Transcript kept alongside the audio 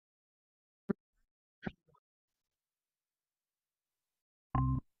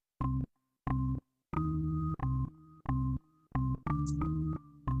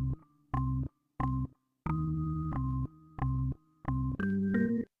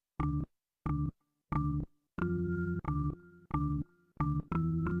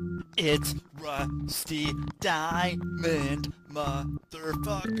It's Rusty Diamond,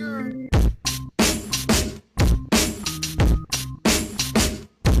 motherfucker.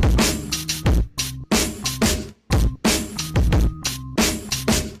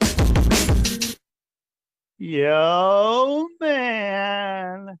 Yo,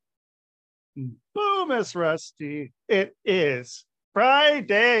 man. Boom, it's Rusty. It is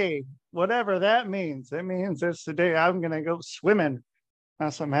Friday, whatever that means. It means it's the day I'm going to go swimming.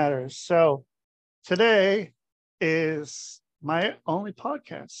 That's what matters. So today is my only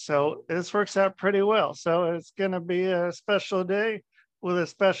podcast. So this works out pretty well. So it's going to be a special day with a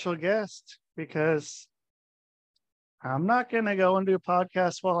special guest because I'm not going to go and do a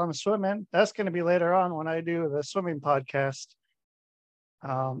podcast while I'm swimming. That's going to be later on when I do the swimming podcast.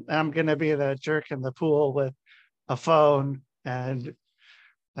 I'm going to be the jerk in the pool with a phone and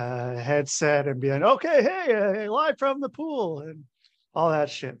a headset and being, okay, hey, live from the pool and all that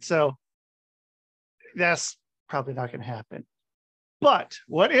shit. So that's probably not going to happen. But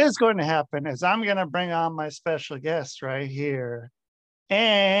what is going to happen is I'm going to bring on my special guest right here.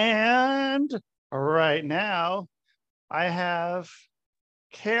 And right now, I have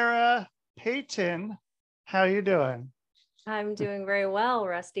Kara Payton. How you doing? I'm doing very well,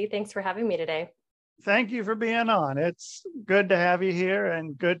 Rusty. Thanks for having me today. Thank you for being on. It's good to have you here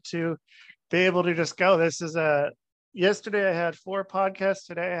and good to be able to just go. Yesterday I had 4 podcasts.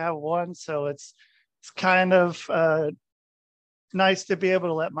 Today I have 1. So it's kind of nice to be able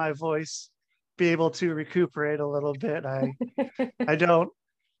to let my voice be able to recuperate a little bit. I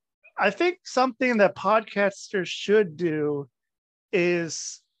think something that podcasters should do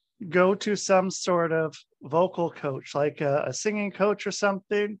is go to some sort of vocal coach, like a singing coach or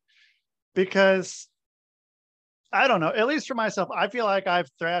something, because I don't know, at least for myself, I feel like I've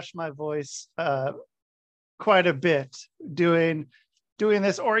thrashed my voice quite a bit doing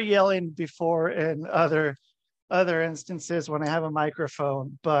this or yelling before in other instances when I have a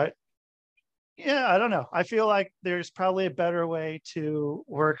microphone. But yeah, I don't know. I feel like there's probably a better way to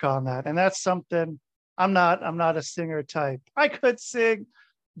work on that. And that's something I'm not a singer type. I could sing,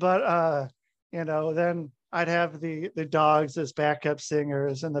 but then I'd have the dogs as backup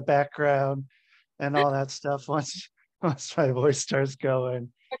singers in the background and all that stuff once my voice starts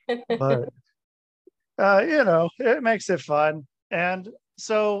going. But it makes it fun. And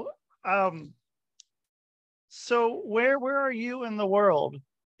so where are you in the world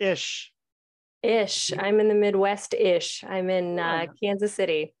ish? I'm in the Midwest-ish. I'm in Kansas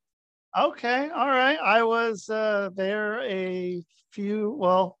City. Okay. All right. I was there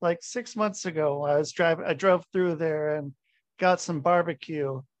like 6 months ago. I drove through there and got some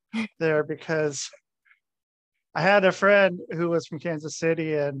barbecue there because I had a friend who was from Kansas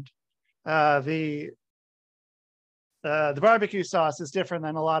City, and the barbecue sauce is different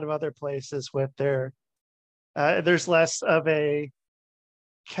than a lot of other places with there's less of a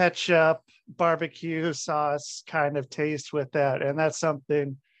ketchup barbecue sauce kind of taste with that, and that's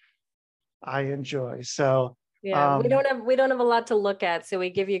something I enjoy. So yeah, we don't have a lot to look at, so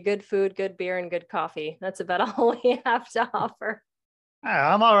we give you good food, good beer, and good coffee. That's about all we have to offer.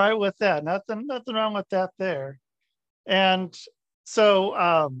 I'm all right with that. Nothing wrong with that there. And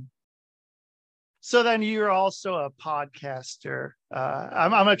so then you're also a podcaster.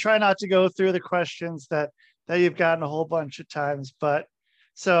 I'm gonna try not to go through the questions that you've gotten a whole bunch of times, but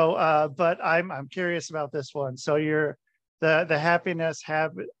I'm curious about this one. So you're the Happiness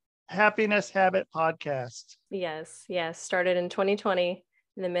Habit podcast. Yes. Started in 2020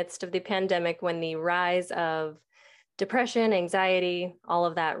 in the midst of the pandemic, when the rise of depression, anxiety, all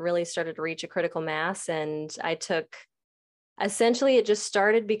of that really started to reach a critical mass. And essentially it just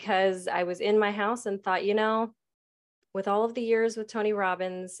started because I was in my house and thought, with all of the years with Tony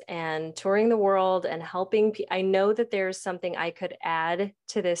Robbins and touring the world and helping, I know that there's something I could add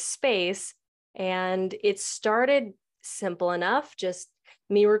to this space. And it started simple enough, just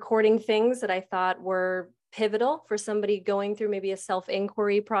me recording things that I thought were pivotal for somebody going through maybe a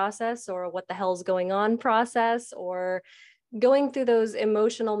self-inquiry process, or what the hell's going on process, or going through those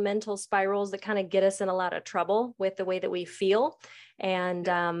emotional mental spirals that kind of get us in a lot of trouble with the way that we feel. And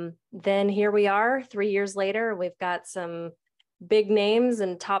then here we are 3 years later, we've got some big names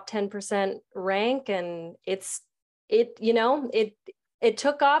and top 10% rank, and it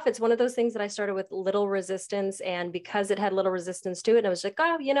took off. It's one of those things that I started with little resistance, and because it had little resistance to it, I was like,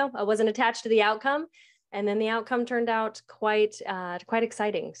 I wasn't attached to the outcome. And then the outcome turned out quite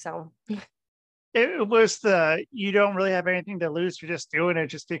exciting. So it was you don't really have anything to lose. You're just doing it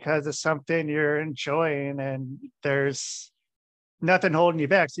just because it's something you're enjoying, and there's nothing holding you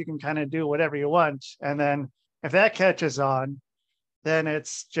back. So you can kind of do whatever you want. And then if that catches on, then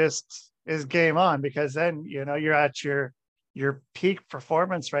it's just is game on, because then, you know, you're at your peak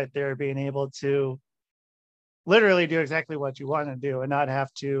performance right there, being able to literally do exactly what you want to do and not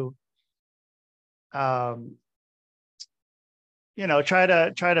have to um you know, try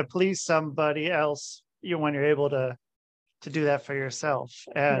to please somebody else, you know, when you're able to do that for yourself.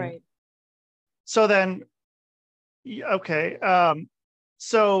 And Right. so then okay,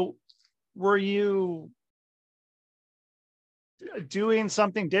 so were you doing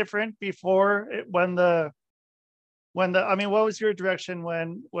something different before when the I mean, what was your direction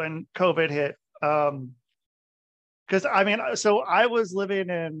when COVID hit? Because I mean, so I was living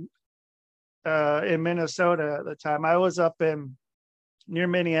in Minnesota at the time. I was up in near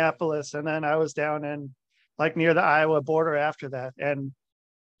Minneapolis, and then I was down in like near the Iowa border after that, and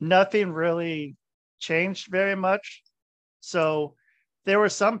nothing really changed very much. So there were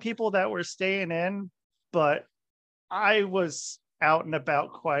some people that were staying in, but I was out and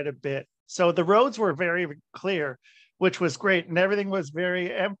about quite a bit. So the roads were very clear, which was great, and everything was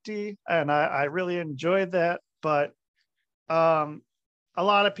very empty, and I really enjoyed that. But um, a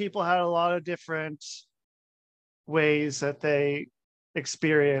lot of people had a lot of different ways that they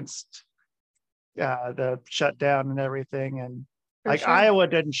experienced the shutdown and everything. And For like sure. Iowa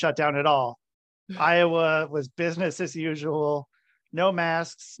didn't shut down at all. Iowa was business as usual, no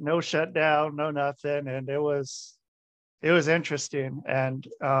masks, no shutdown, no nothing, and it was interesting. And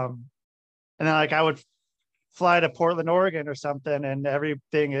then like I would fly to Portland, Oregon or something, and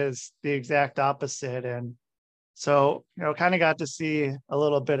everything is the exact opposite. And so, you know, kind of got to see a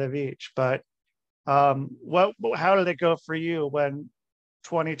little bit of each. But what how did it go for you when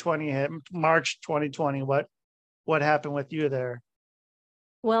 2020 hit, March 2020? What happened with you there?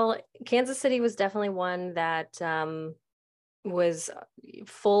 Well, Kansas City was definitely one that was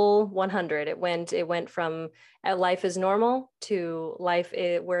full 100. It went from life is normal to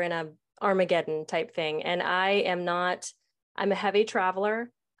we're in a Armageddon type thing. And I'm a heavy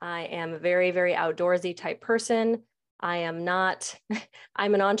traveler. I am a very, very outdoorsy type person. I am not,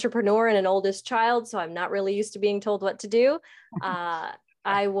 I'm an entrepreneur and an oldest child, so I'm not really used to being told what to do. Uh,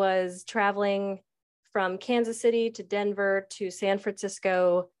 I was traveling from Kansas City to Denver to San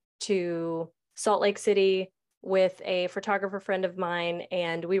Francisco to Salt Lake City with a photographer friend of mine.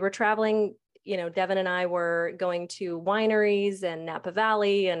 And we were traveling, you know, Devin and I were going to wineries and Napa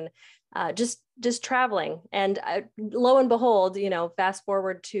Valley and just traveling. And lo and behold, you know, fast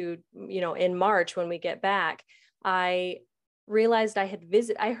forward to, you know, in March when we get back, I realized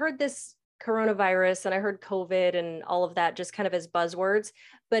I heard this coronavirus and I heard COVID and all of that just kind of as buzzwords.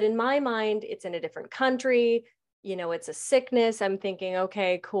 But in my mind, it's in a different country. You know, it's a sickness. I'm thinking,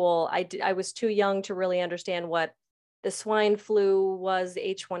 okay, cool. I was too young to really understand what the swine flu was,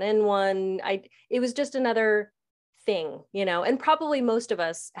 H1N1. It was just another thing, you know, and probably most of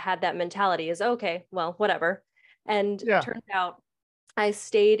us had that mentality is okay, well, whatever. And Yeah. turns out I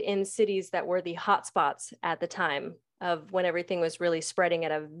stayed in cities that were the hotspots at the time of when everything was really spreading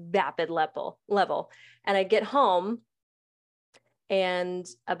at a vapid level. And I get home, and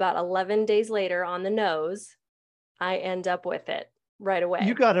about 11 days later on the nose, I end up with it right You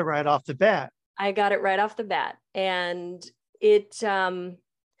away. got it right off the bat. I got it right off the bat. And it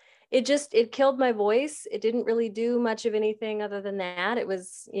killed my voice. It didn't really do much of anything other than that. It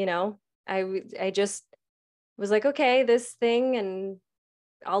was, you know, I just was like, okay, this thing, and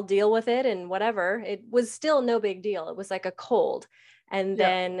I'll deal with it and whatever. It was still no big deal. It was like a cold. And Yeah.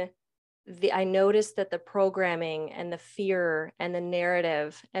 then I noticed that the programming and the fear and the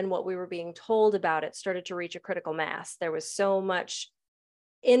narrative and what we were being told about it started to reach a critical mass. There was so much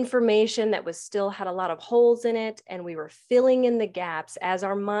information that was still had a lot of holes in it, and we were filling in the gaps as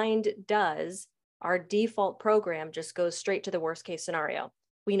our mind does. Our default program just goes straight to the worst case scenario.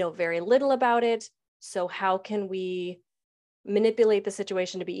 We know very little about it, so how can we manipulate the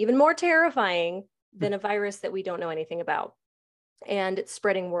situation to be even more terrifying than a virus that we don't know anything about? And it's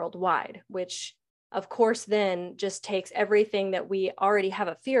spreading worldwide, which of course then just takes everything that we already have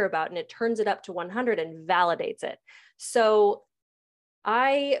a fear about and it turns it up to 100 and validates it. So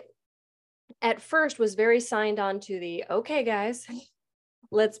I at first was very signed on to the, okay, guys,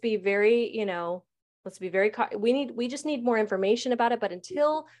 let's be very, you know, we just need more information about it. But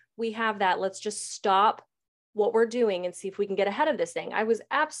until we have that, let's just stop what we're doing and see if we can get ahead of this thing. I was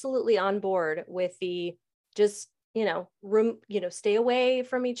absolutely on board with the just, you know, stay away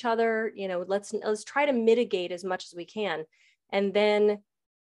from each other, you know, let's try to mitigate as much as we can. And then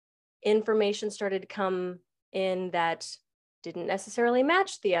information started to come in that didn't necessarily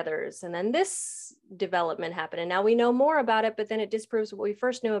match the others. And then this development happened. And now we know more about it, but then it disproves what we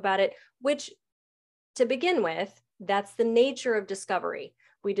first knew about it, which to begin with, that's the nature of discovery.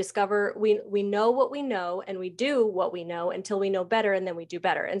 We discover, we know what we know, and we do what we know until we know better, and then we do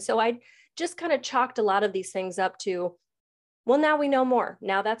better. And so I just kind of chalked a lot of these things up to, well, now we know more.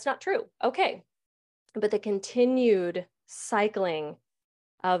 Now that's not true. Okay. But the continued cycling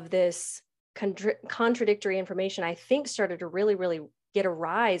of this contradictory information, I think, started to really, really get a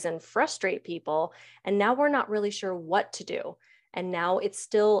rise and frustrate people. And now we're not really sure what to do. And now it's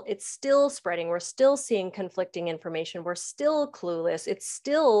still spreading. We're still seeing conflicting information. We're still clueless. It's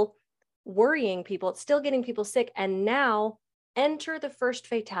still worrying people. It's still getting people sick. And now enter the first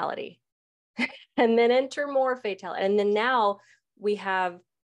fatality, and then enter more fatality. And then now we have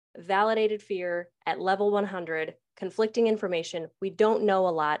validated fear at level 100, conflicting information. We don't know a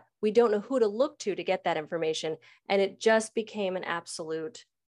lot. We don't know who to look to get that information. And it just became an absolute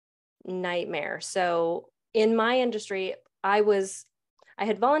nightmare. So in my industry, I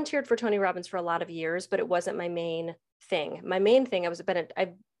had volunteered for Tony Robbins for a lot of years, but it wasn't my main thing. My main thing, I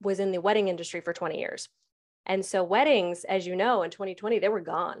was in the wedding industry for 20 years. And so weddings, as you know, in 2020, they were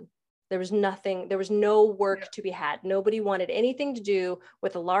gone. There was nothing, there was no work to be had. Nobody wanted anything to do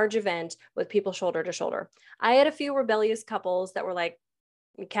with a large event with people shoulder to shoulder. I had a few rebellious couples that were like,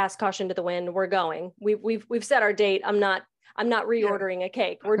 cast caution to the wind, we're going. We've set our date. I'm not reordering a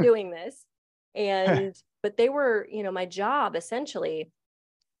cake. We're doing this. And but they were, my job essentially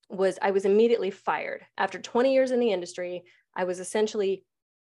was, I was immediately fired. After 20 years in the industry, I was essentially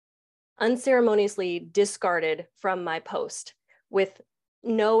unceremoniously discarded from my post with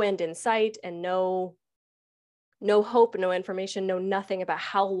no end in sight and no hope, no information, no nothing about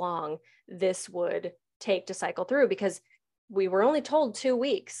how long this would take to cycle through, because we were only told 2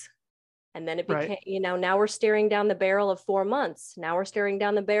 weeks. And then it became, now we're staring down the barrel of 4 months. Now we're staring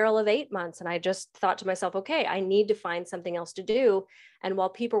down the barrel of 8 months. And I just thought to myself, okay, I need to find something else to do. And while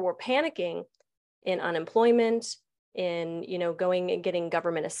people were panicking in unemployment, in, going and getting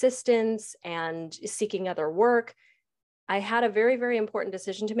government assistance and seeking other work, I had a very, very important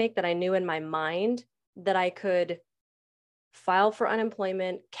decision to make that I knew in my mind that I could file for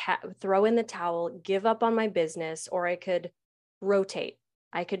unemployment, throw in the towel, give up on my business, or I could rotate,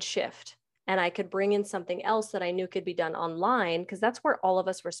 I could shift, and I could bring in something else that I knew could be done online, because that's where all of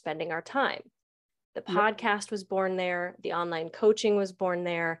us were spending our time. The podcast was born there. The online coaching was born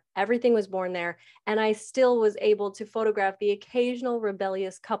there. Everything was born there. And I still was able to photograph the occasional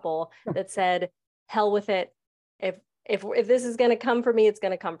rebellious couple that said, hell with it. If this is going to come for me, it's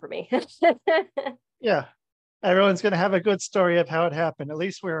going to come for me. Yeah. Everyone's going to have a good story of how it happened. At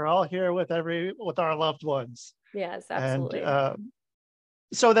least we're all here with our loved ones. Yes, absolutely. And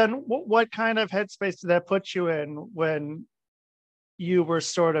so then what kind of headspace did that put you in when you were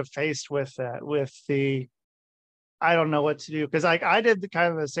sort of faced with that, with the, I don't know what to do? Because I did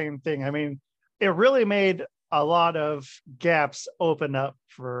kind of the same thing. I mean, it really made a lot of gaps open up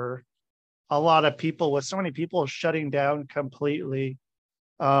for a lot of people, with so many people shutting down completely.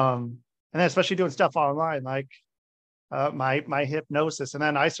 And then especially doing stuff online, like my hypnosis. And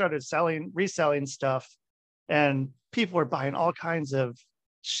then I started reselling stuff, and people were buying all kinds of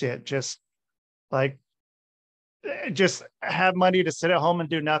shit, just have money to sit at home and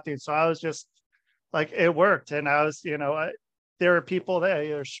do nothing. So I was just like, it worked. And I was, there were people that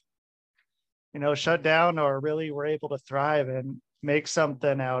either, shut down or really were able to thrive and make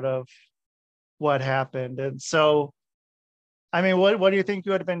something out of what happened. And so, I mean, what do you think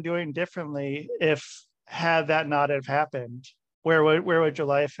you would have been doing differently had that not have happened? Where would your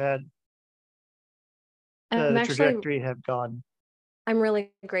life the trajectory have gone? I'm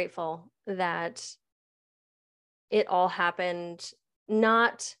really grateful that it all happened,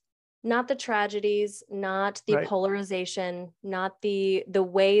 not the tragedies, not the polarization, not the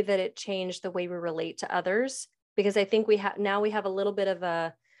way that it changed the way we relate to others. Because I think we have a little bit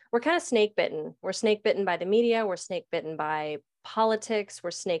of we're kind of snake bitten. We're snake bitten by the media. We're snake bitten by politics.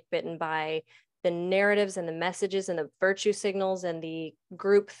 We're snake bitten by the narratives and the messages and the virtue signals and the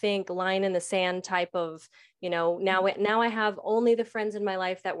groupthink, line in the sand type of, now I have only the friends in my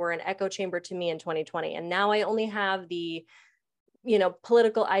life that were an echo chamber to me in 2020. And now I only have the,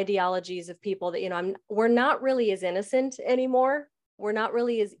 political ideologies of people that, we're not really as innocent anymore. We're not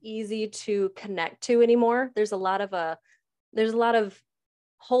really as easy to connect to anymore. There's a lot of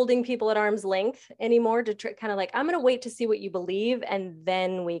holding people at arm's length anymore to kind of like, I'm going to wait to see what you believe and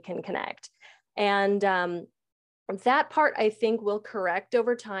then we can connect. And that part I think will correct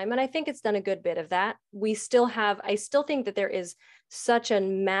over time. And I think it's done a good bit of that. I still think that there is such a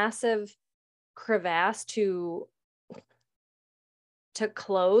massive crevasse to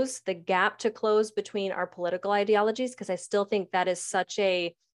close, the gap to close between our political ideologies, because I still think that is such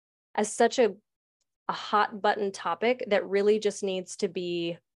a a hot button topic that really just needs to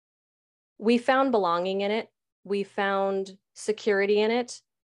be, we found belonging in it. We found security in it,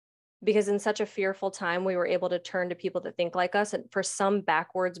 because in such a fearful time, we were able to turn to people that think like us, and for some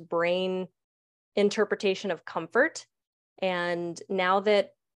backwards brain interpretation of comfort. And now that,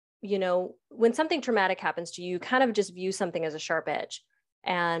 you know, when something traumatic happens to you, you kind of just view something as a sharp edge.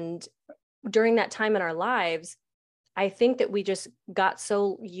 And during that time in our lives, I think that we just got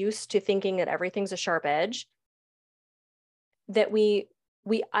so used to thinking that everything's a sharp edge that we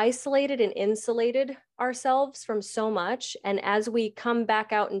isolated and insulated ourselves from so much. And as we come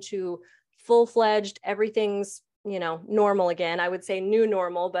back out into full-fledged, everything's, you know, normal again, I would say new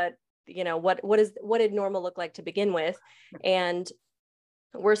normal, but you know, what did normal look like to begin with? And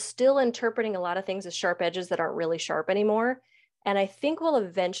we're still interpreting a lot of things as sharp edges that aren't really sharp anymore. And I think we'll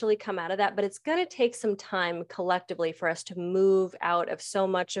eventually come out of that, but it's going to take some time collectively for us to move out of so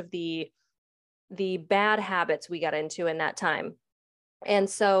much of the bad habits we got into in that time. And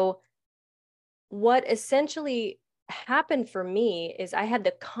so what essentially happened for me is I had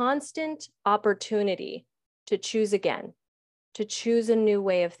the constant opportunity to choose again, to choose a new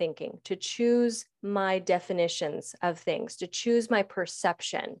way of thinking, to choose my definitions of things, to choose my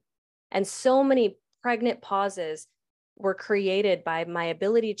perception. And so many pregnant pauses were created by my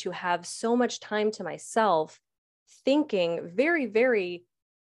ability to have so much time to myself, thinking very, very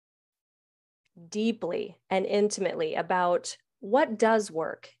deeply and intimately about what does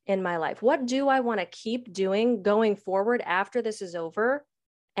work in my life. What do I want to keep doing going forward after this is over?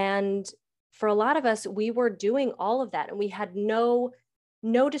 And for a lot of us, we were doing all of that, and we had no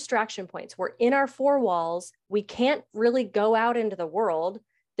distraction points. We're in our four walls. We can't really go out into the world.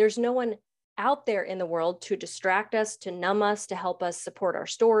 There's no one out there in the world to distract us, to numb us, to help us support our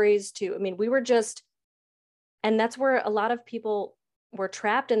stories, we were just, and that's where a lot of people were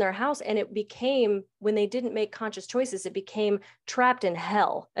trapped in their house. And it became, when they didn't make conscious choices, it became trapped in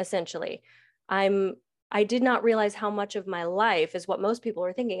hell, essentially. I did not realize how much of my life is what most people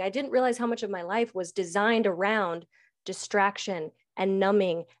are thinking. I didn't realize how much of my life was designed around distraction and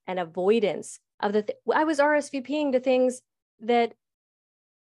numbing and avoidance of I was RSVPing to things that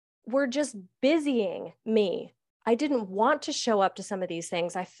were just busying me. I didn't want to show up to some of these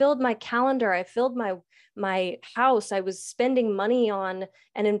things. I filled my calendar. I filled my house. I was spending money on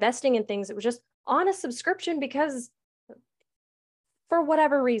and investing in things that were just on a subscription because for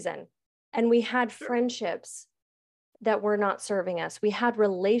whatever reason. And we had friendships that were not serving us. We had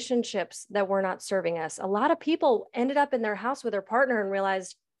relationships that were not serving us. A lot of people ended up in their house with their partner and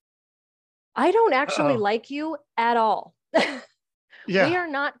realized, I don't actually like you at all. Yeah. We are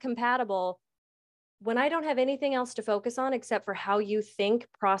not compatible. When I don't have anything else to focus on except for how you think,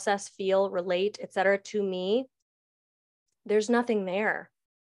 process, feel, relate, etc. to me, there's nothing there.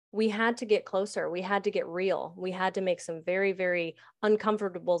 We had to get closer. We had to get real. We had to make some very, very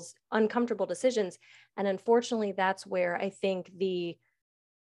uncomfortable decisions. And unfortunately, that's where I think the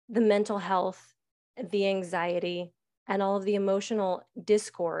mental health, the anxiety, and all of the emotional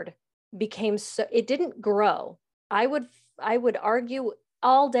discord became so, it didn't grow. I would argue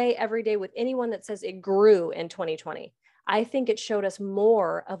all day, every day with anyone that says it grew in 2020. I think it showed us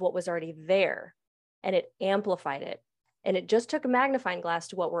more of what was already there, and it amplified it. And it just took a magnifying glass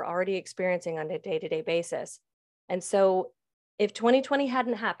to what we're already experiencing on a day-to-day basis. And so if 2020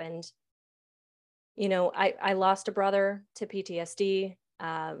 hadn't happened, you know, I lost a brother to PTSD.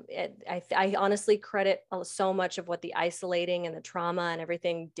 I honestly credit so much of what the isolating and the trauma and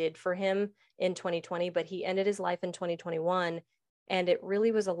everything did for him in 2020, but he ended his life in 2021. And it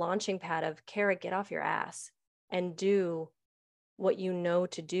really was a launching pad of, Kara, get off your ass and do what you know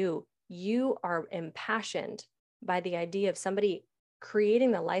to do. You are impassioned by the idea of somebody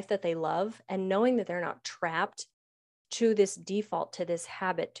creating the life that they love and knowing that they're not trapped to this default, to this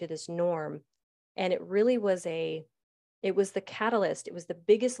habit, to this norm. And it really was it was the catalyst. It was the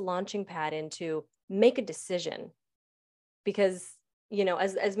biggest launching pad into make a decision. Because, you know,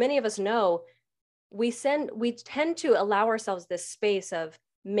 as many of us know, we tend to allow ourselves this space of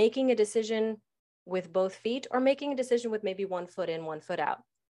making a decision with both feet or making a decision with maybe 1 foot in, 1 foot out.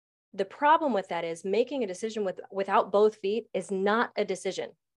 The problem with that is making a decision without both feet is not a decision.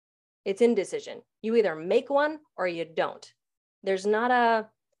 It's indecision. You either make one or you don't. There's not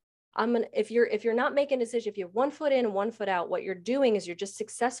if you're not making a decision, if you have 1 foot in and 1 foot out, what you're doing is you're just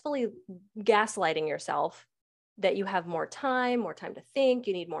successfully gaslighting yourself that you have more time to think,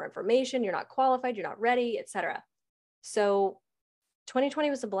 you need more information, you're not qualified, you're not ready, etc. So 2020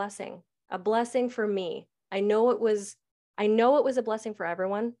 was a blessing for me. I know it was a blessing for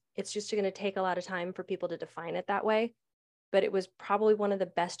everyone. It's just going to take a lot of time for people to define it that way. but it was probably one of the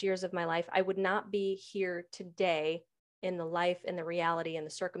best years of my life. I would not be here today in the life and the reality and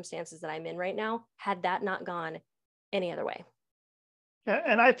the circumstances that I'm in right now had that not gone any other way. Yeah,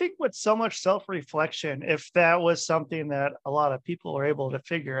 and I think with so much self-reflection, if that was something that a lot of people were able to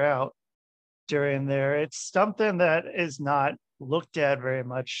figure out during there, it's something that is not looked at very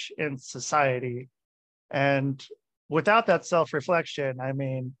much in society. And without that self-reflection, I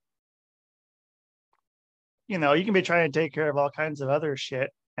mean, you can be trying to take care of all kinds of other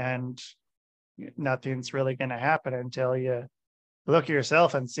shit and nothing's really going to happen until you look at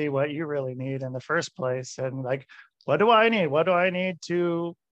yourself and see what you really need in the first place. And like, what do I need? What do I need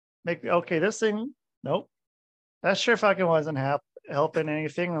to make okay? This thing, nope, that sure fucking wasn't helping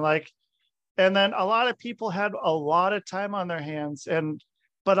anything. Like, and then a lot of people had a lot of time on their hands,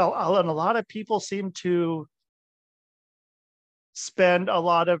 but a lot of people seem to spend a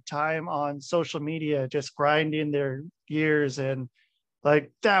lot of time on social media, just grinding their gears, and like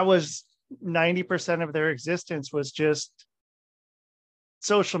that was 90% of their existence was just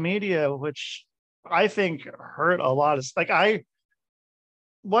social media, which I think hurt a lot of like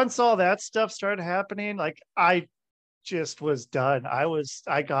once all that stuff started happening, like I just was done.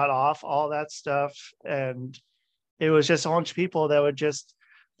 I got off all that stuff, and it was just a bunch of people that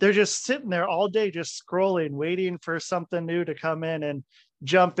they're just sitting there all day just scrolling, waiting for something new to come in and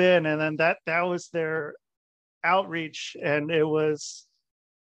jump in. And then that was their outreach, and it was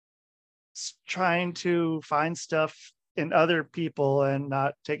trying to find stuff in other people and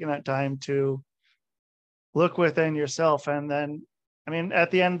not taking that time to look within yourself. And then, I mean, at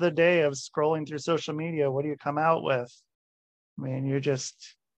the end of the day of scrolling through social media, what do you come out with? I mean, you're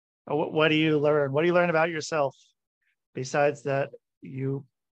just, what do you learn? What do you learn about yourself besides that you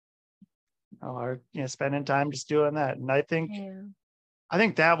are spending time just doing that? And I think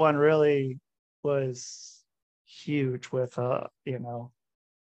that one really was huge with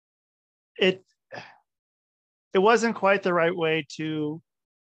it wasn't quite the right way to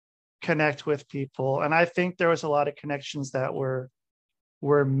connect with people, and I think there was a lot of connections that were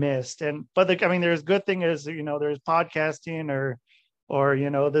missed. And I mean, there's good thing is there's podcasting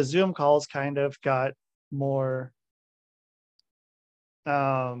or the Zoom calls kind of got more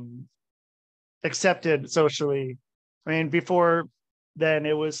accepted socially. I mean, before then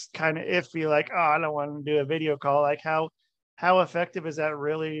it was kind of iffy, like, oh, I don't want to do a video call. Like how effective is that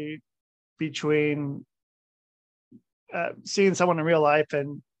really between seeing someone in real life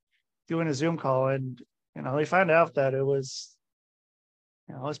and doing a Zoom call? And we found out that it was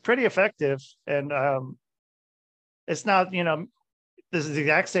pretty effective. And it's not this is the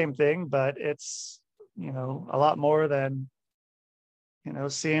exact same thing, but it's a lot more than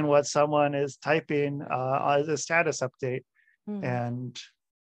seeing what someone is typing as a status update. And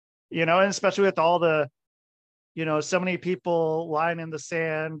and especially with all the so many people lying in the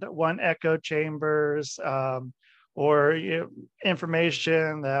sand, one echo chambers, or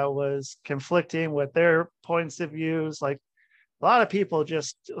information that was conflicting with their points of views. Like a lot of people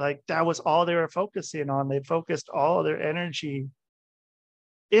just like that was all they were focusing on. They focused all their energy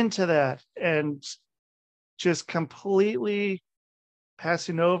into that and just completely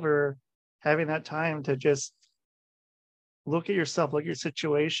passing over having that time to just look at yourself, look at your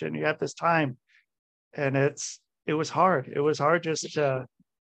situation. You have this time, and it was hard. It was hard just to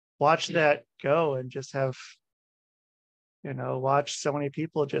watch that go and just have watch so many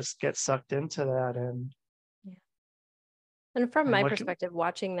people just get sucked into that. And from my perspective,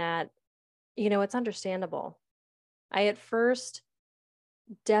 watching that, it's understandable. I at first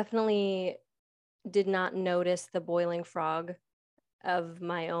definitely did not notice the boiling frog of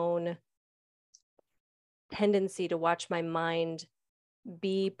my own tendency to watch my mind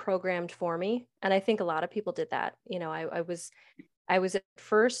be programmed for me. And I think a lot of people did that. I was at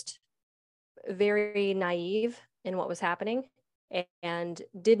first very naive in what was happening and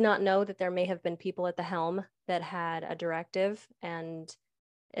did not know that there may have been people at the helm that had a directive and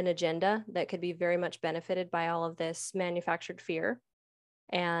an agenda that could be very much benefited by all of this manufactured fear.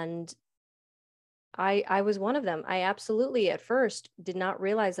 And I was one of them. I absolutely at first did not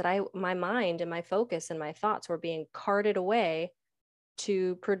realize that my mind and my focus and my thoughts were being carted away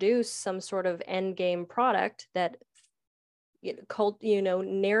to produce some sort of end game product that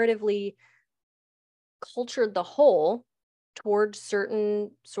narratively cultured the whole towards certain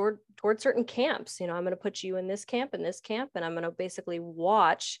camps. I'm going to put you in this camp and this camp, and I'm going to basically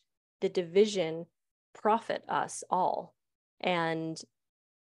watch the division profit us all. And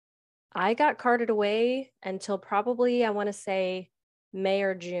I got carted away until probably, I want to say, May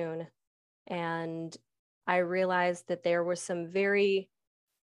or June. And I realized that there was some very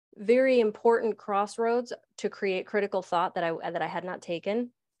very important crossroads to create critical thought that I had not taken.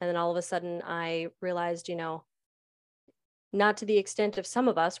 And then all of a sudden I realized, you know, not to the extent of some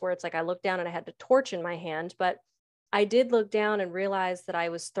of us where it's like I looked down and I had a torch in my hand, but I did look down and realize that I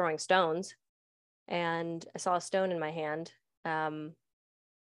was throwing stones, and I saw a stone in my hand,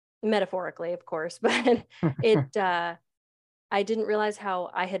 metaphorically, of course, but I didn't realize how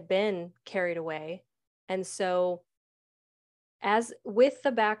I had been carried away. And so, as with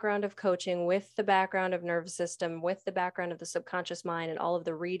the background of coaching, with the background of nervous system, with the background of the subconscious mind and all of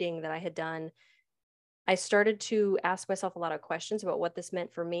the reading that I had done, I started to ask myself a lot of questions about what this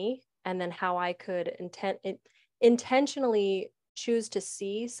meant for me, and then how I could intentionally choose to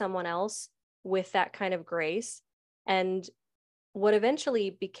see someone else with that kind of grace. And what eventually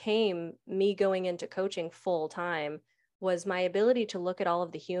became me going into coaching full time was my ability to look at all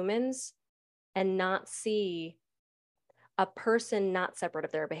of the humans and not see a person not separate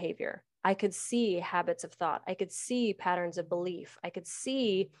of their behavior. I could see habits of thought. I could see patterns of belief. I could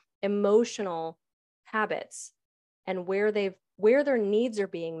see emotional habits and where their needs are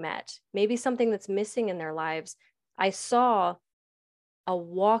being met. Maybe something that's missing in their lives. I saw a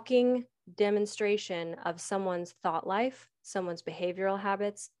walking demonstration of someone's thought life, someone's behavioral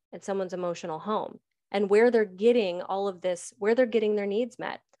habits, and someone's emotional home, and where they're getting all of this, where they're getting their needs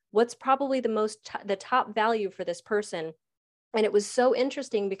met. What's probably the top value for this person. And it was so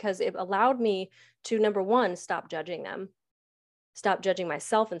interesting because it allowed me to, number one, stop judging them, stop judging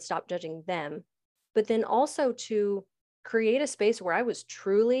myself and stop judging them, but then also to create a space where I was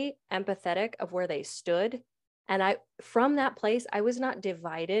truly empathetic of where they stood. And from that place, I was not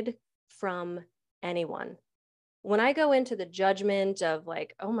divided from anyone. When I go into the judgment of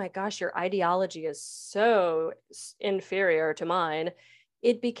like, oh my gosh, your ideology is so inferior to mine,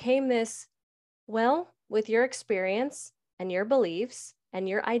 it became this, well, with your experience and your beliefs and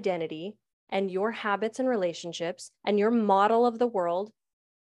your identity and your habits and relationships and your model of the world,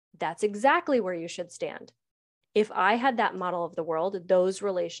 that's exactly where you should stand. If I had that model of the world, those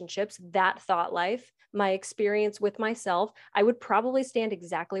relationships, that thought life, my experience with myself, I would probably stand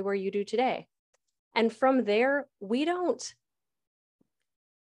exactly where you do today. And from there, we don't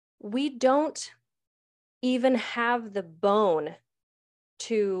even have the bone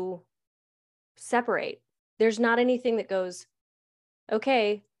to separate. There's not anything that goes,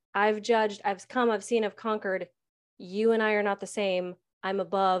 okay, I've judged, I've come, I've seen, I've conquered. You and I are not the same. I'm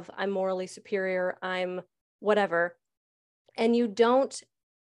above, I'm morally superior, I'm whatever. And you don't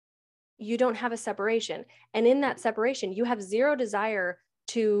have a separation. And in that separation, you have zero desire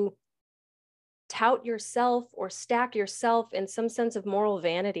to tout yourself or stack yourself in some sense of moral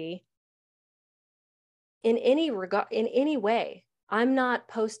vanity in any regard, in any way. I'm not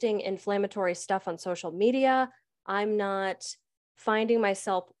posting inflammatory stuff on social media. I'm not finding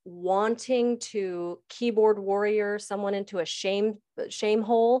myself wanting to keyboard warrior someone into a shame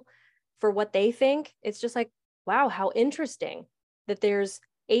hole for what they think. It's just like, wow, how interesting that there's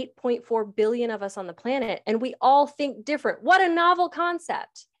 8.4 billion of us on the planet and we all think different. What a novel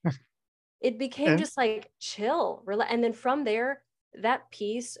concept. It became just like chill. And then from there, that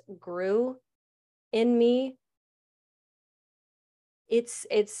peace grew in me. It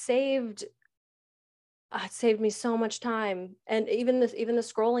saved me so much time. And even the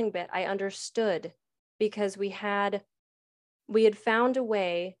scrolling bit, I understood, because we had found a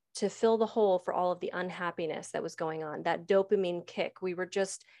way to fill the hole for all of the unhappiness that was going on, that dopamine kick. We were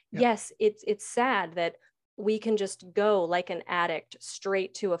just, yes, it's sad that we can just go like an addict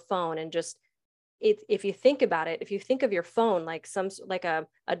straight to a phone and just, if you think about it, if you think of your phone like a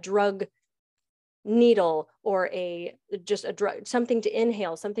drug needle or just a drug, something to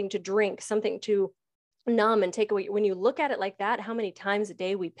inhale, something to drink, something to numb and take away. When you look at it like that, how many times a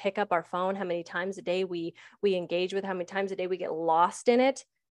day we pick up our phone, how many times a day we engage with, how many times a day we get lost in it,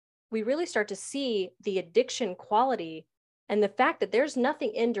 we really start to see the addiction quality and the fact that there's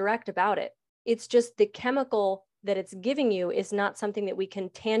nothing indirect about it. It's just the chemical that it's giving you is not something that we can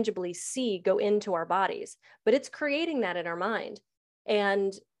tangibly see go into our bodies, but it's creating that in our mind.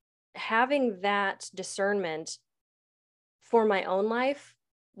 And having that discernment for my own life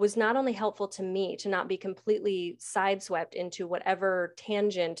was not only helpful to me to not be completely sideswept into whatever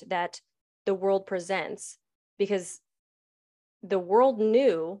tangent that the world presents, because the world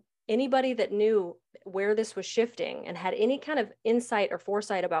knew, anybody that knew where this was shifting and had any kind of insight or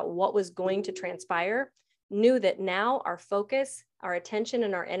foresight about what was going to transpire knew that now our focus, our attention,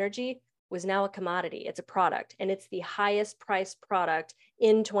 and our energy was now a commodity. It's a product, and it's the highest priced product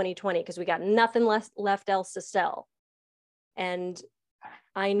in 2020 because we got nothing left else to sell. And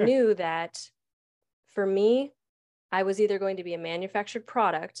I knew that for me, I was either going to be a manufactured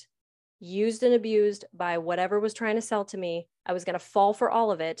product, used and abused by whatever was trying to sell to me. I was going to fall for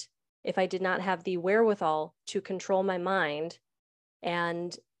all of it if I did not have the wherewithal to control my mind.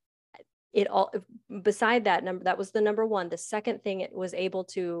 And it all, beside that number, that was the number one. The second thing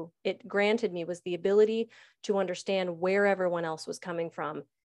it granted me was the ability to understand where everyone else was coming from,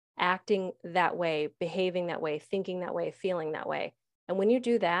 acting that way, behaving that way, thinking that way, feeling that way. And when you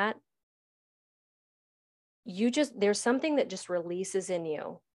do that, there's something that just releases in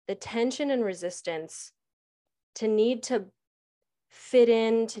you. The tension and resistance to need to fit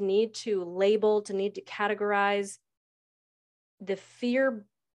in, to need to label, to need to categorize, the fear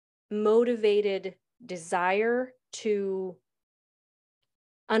motivated desire to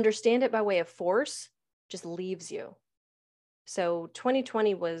understand it by way of force just leaves you. So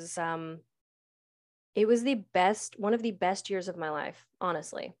 2020 was, it was one of the best years of my life,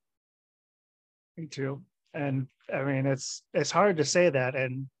 honestly. Me too. And I mean, it's hard to say that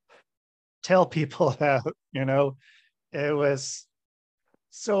and tell people that, it was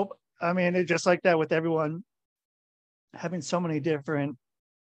so, I mean, it just like that with everyone having so many different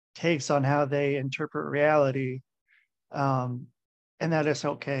takes on how they interpret reality. And that is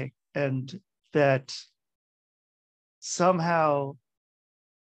okay. And that somehow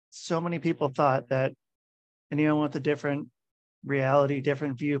so many people thought that anyone with a different reality,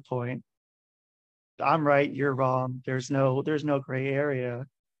 different viewpoint, I'm right, you're wrong. There's no gray area.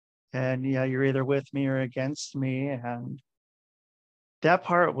 And yeah, you're either with me or against me. And that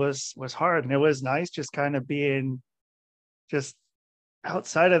part was hard. And it was nice just kind of being just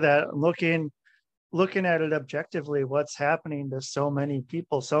outside of that, looking at it objectively, what's happening to so many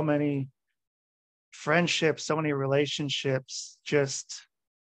people, so many friendships, so many relationships just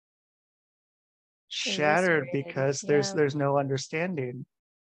shattered because there's no understanding.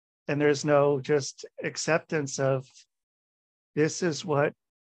 And there's no just acceptance of this is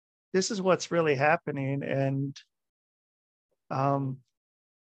what's really happening. And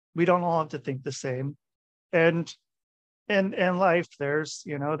we don't all have to think the same. And in life, there's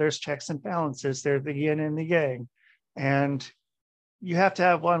checks and balances. There's the yin and the yang. And you have to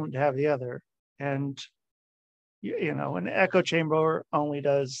have one to have the other. And an echo chamber only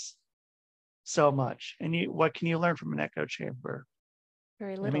does so much. And what can you learn from an echo chamber?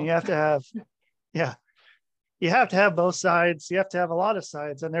 Very little. I mean, you have to have, you have to have both sides. You have to have a lot of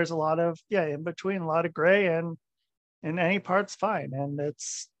sides, and there's a lot of in between, a lot of gray, and any part's fine. And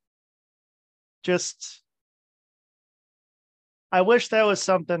it's just, I wish that was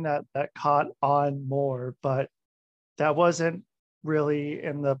something that caught on more, but that wasn't really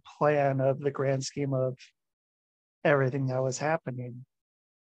in the plan of the grand scheme of everything that was happening.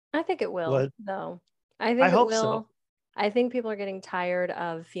 I think it will, though. I think I it hope will. so. I think people are getting tired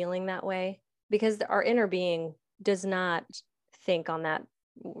of feeling that way because our inner being does not think on that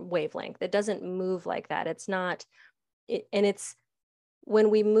wavelength. It doesn't move like that. It's not, and it's when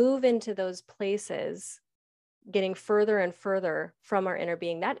we move into those places, getting further and further from our inner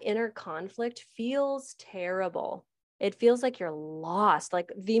being, that inner conflict feels terrible. It feels like you're lost,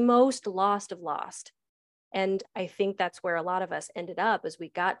 like the most lost of lost. And I think that's where a lot of us ended up as we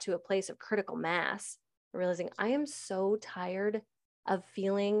got to a place of critical mass, realizing I am so tired of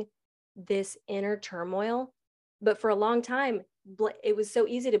feeling this inner turmoil. But for a long time, it was so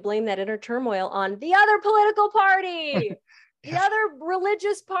easy to blame that inner turmoil on the other political party, the other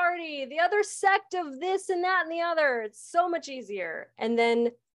religious party, the other sect of this and that and the other. It's so much easier. And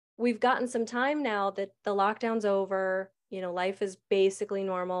then we've gotten some time now that the lockdown's over, life is basically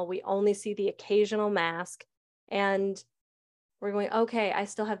normal. We only see the occasional mask, and we're going, okay, I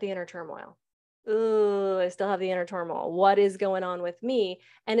still have the inner turmoil. Ooh, I still have the inner turmoil. What is going on with me?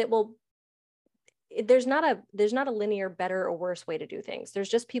 And there's not a linear better or worse way to do things. There's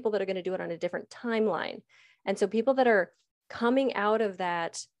just people that are going to do it on a different timeline. And so people that are coming out of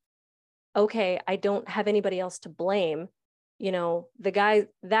that, okay, I don't have anybody else to blame. That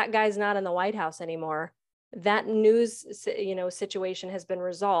guy's not in the White House anymore. That news, situation has been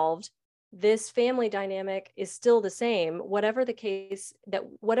resolved. This family dynamic is still the same. Whatever the case, that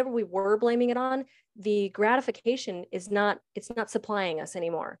whatever we were blaming it on, the gratification it's not supplying us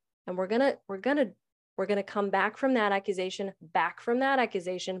anymore. And we're gonna come back from that accusation, back from that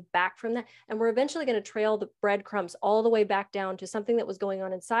accusation, back from that, and we're eventually going to trail the breadcrumbs all the way back down to something that was going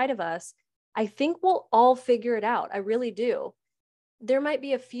on inside of us. I think we'll all figure it out. I really do. There might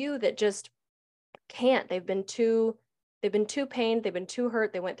be a few that just can't. They've been too pained, they've been too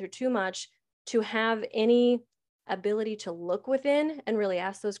hurt, they went through too much to have any ability to look within and really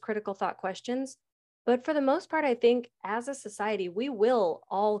ask those critical thought questions. But for the most part, I think as a society, we will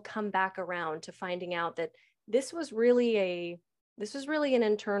all come back around to finding out that this was really an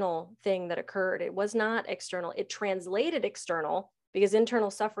internal thing that occurred. It was not external. It translated external because internal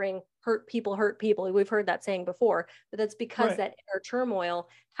suffering hurt people. We've heard that saying before, but that's because Right. that inner turmoil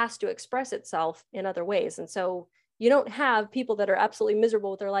has to express itself in other ways. And so you don't have people that are absolutely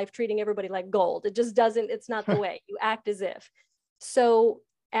miserable with their life treating everybody like gold. It just doesn't, it's not the way. You act as if. So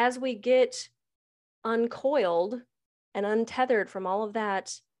as we get uncoiled and untethered from all of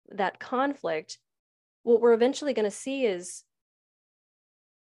that conflict, what we're eventually going to see is,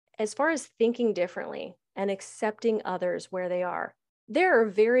 as far as thinking differently and accepting others where they are, there are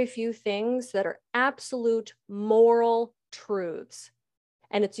very few things that are absolute moral truths.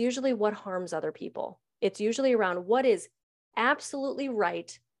 And it's usually what harms other people. It's usually around what is absolutely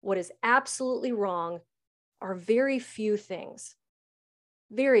right, what is absolutely wrong, are very few things.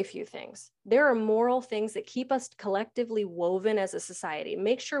 Very few things. There are moral things that keep us collectively woven as a society.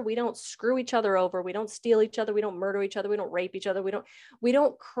 Make sure we don't screw each other over. We don't steal each other. We don't murder each other. We don't rape each other. We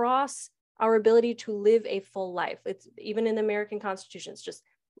don't cross our ability to live a full life. It's even in the American Constitution. It's just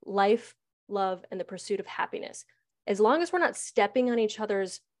life, love, and the pursuit of happiness. As long as we're not stepping on each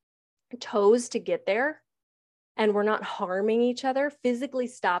other's toes to get there, and we're not harming each other, physically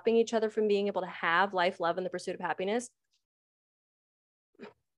stopping each other from being able to have life, love, and the pursuit of happiness,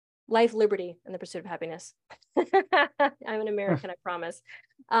 life, liberty, and the pursuit of happiness. I'm an American, I promise.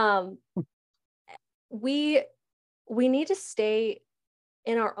 We need to stay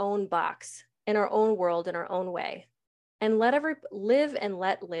in our own box, in our own world, in our own way, and live and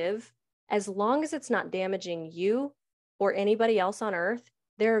let live, as long as it's not damaging you or anybody else on earth.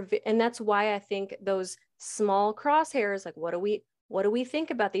 And that's why I think those small crosshairs, like what do we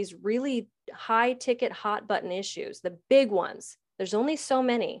think about these really high ticket, hot button issues, the big ones? There's only so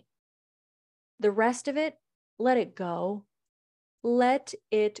many. The rest of it, let it go. Let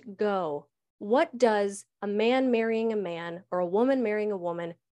it go. What does a man marrying a man or a woman marrying a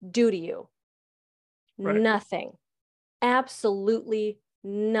woman do to you? Right. Nothing. Absolutely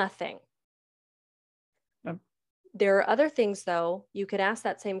nothing. There are other things, though, you could ask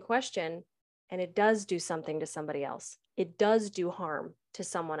that same question, and it does do something to somebody else. It does do harm to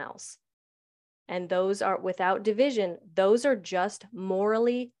someone else. And those are, without division, those are just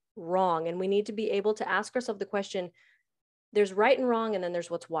morally wrong. And we need to be able to ask ourselves the question, there's right and wrong, and then there's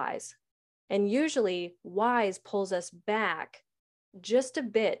what's wise. And usually wise pulls us back just a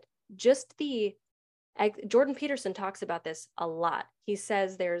bit. Jordan Peterson talks about this a lot. He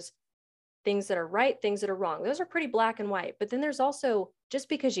says there's things that are right, things that are wrong. Those are pretty black and white. But then there's also, just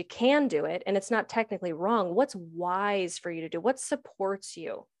because you can do it and it's not technically wrong, what's wise for you to do? What supports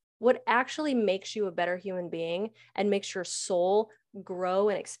you? What actually makes you a better human being and makes your soul grow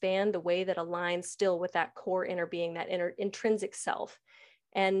and expand the way that aligns still with that core inner being, that inner intrinsic self?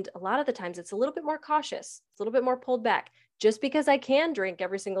 And a lot of the times it's a little bit more cautious, it's a little bit more pulled back. Just because I can drink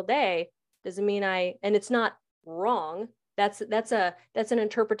every single day doesn't mean and it's not wrong. That's an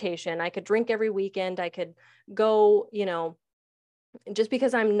interpretation. I could drink every weekend. I could go, just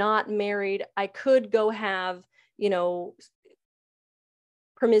because I'm not married, I could go have,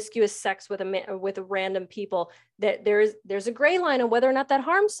 promiscuous sex with random people. That there's a gray line on whether or not that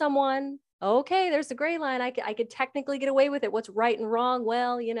harms someone. Okay, there's the gray line. I could technically get away with it. What's right and wrong?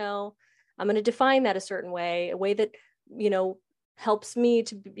 Well, I'm going to define that a certain way, a way that, helps me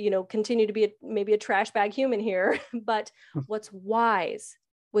to, continue to be maybe a trash bag human here. But what's wise,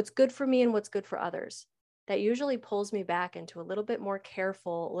 what's good for me and what's good for others, that usually pulls me back into a little bit more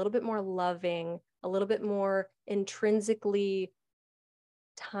careful, a little bit more loving, a little bit more intrinsically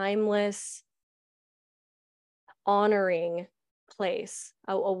timeless, honoring place,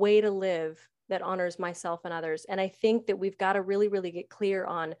 a way to live that honors myself and others. And I think that we've got to really, really get clear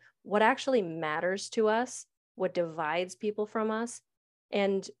on what actually matters to us, what divides people from us,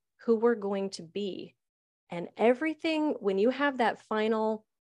 and who we're going to be. And everything, when you have that final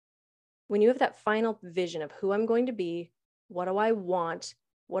vision of who I'm going to be, what do I want,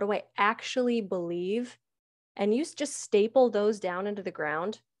 what do I actually believe, and you just staple those down into the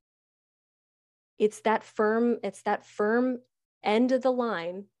ground, it's that firm end of the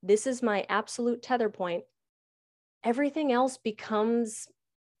line. This is my absolute tether point. Everything else becomes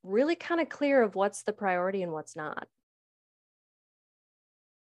really kind of clear of what's the priority and what's not.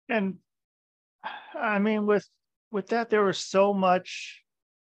 And I mean, with that, there was so much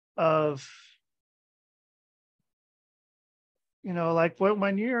of, like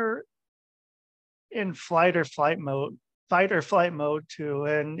when you're in fight or flight mode too,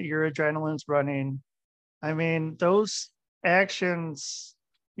 and your adrenaline's running, I mean, those actions,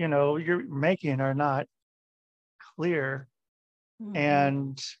 you're making are not clear. Mm-hmm.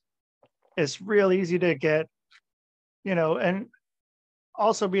 And it's real easy to get and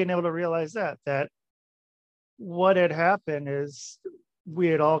also being able to realize that what had happened is we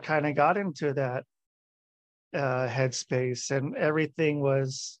had all kind of got into that headspace, and everything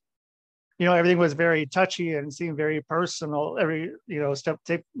was very touchy and seemed very personal. Every step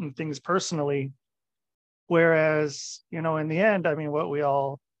taking things personally, whereas in the end, I mean, what we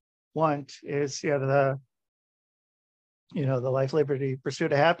all want is the life, liberty,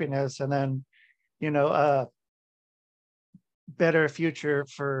 pursuit of happiness, and then a better future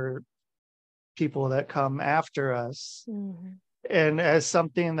for people that come after us. Mm-hmm. And as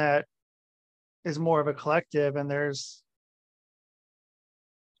something that is more of a collective, and there's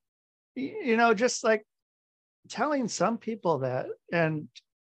just like telling some people that, and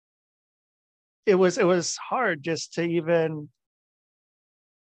it was hard just to even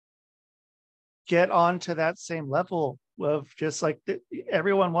get onto that same level of just like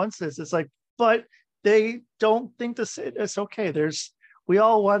everyone wants this. It's like, but they don't think it's okay. We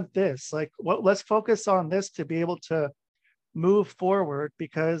all want this. Like, let's focus on this to be able to move forward,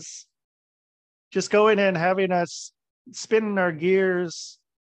 because just going in, having us spinning our gears,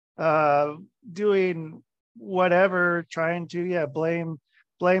 doing whatever, trying to blame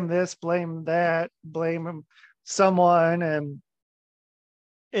this, blame that, blame someone, and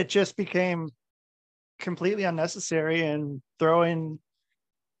it just became completely unnecessary and throwing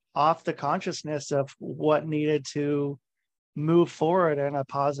off the consciousness of what needed to move forward in a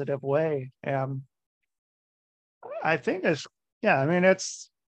positive way. I think it's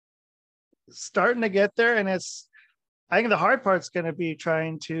starting to get there, and I think the hard part's going to be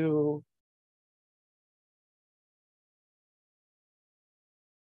trying to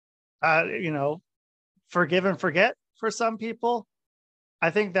forgive and forget for some people.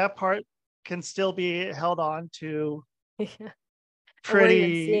 I think that part can still be held on to Yeah. And we're even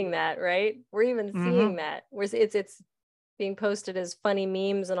pretty. seeing that, right? We're even seeing that. It's being posted as funny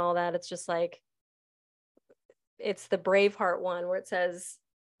memes and all that. It's just like, it's the Braveheart one where it says,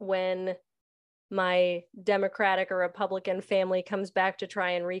 when my Democratic or Republican family comes back to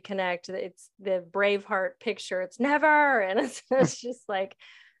try and reconnect, it's the Braveheart picture. It's never. And it's just like,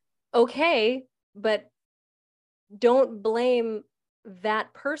 okay, but don't blame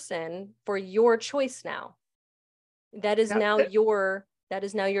that person for your choice now. That is now your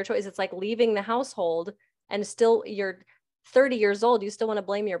choice. It's like leaving the household, and still you're 30 years old. You still want to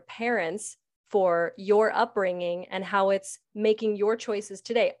blame your parents for your upbringing and how it's making your choices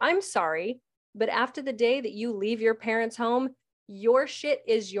today. I'm sorry, but after the day that you leave your parents' home, your shit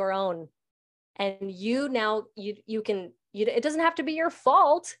is your own. And you now, it doesn't have to be your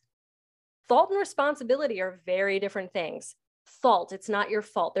fault. Fault and responsibility are very different things. Fault, it's not your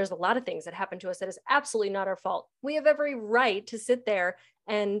fault. There's a lot of things that happen to us that is absolutely not our fault. We have every right to sit there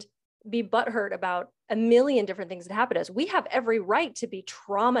and be butthurt about a million different things that happen to us. We have every right to be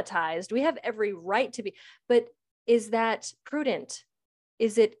traumatized. We have every right to be, but is that prudent?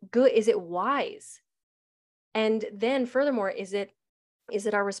 Is it good? Is it wise? And then furthermore, is it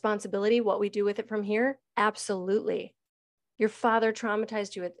our responsibility what we do with it from here? Absolutely. Your father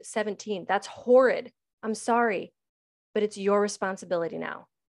traumatized you at 17. That's horrid. I'm sorry, but it's your responsibility now.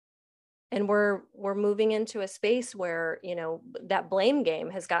 And we're moving into a space where, that blame game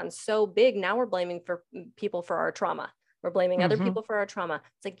has gotten so big. Now we're blaming for people for our trauma. We're blaming other people for our trauma.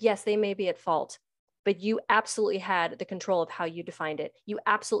 It's like, yes, they may be at fault, but you absolutely had the control of how you defined it. You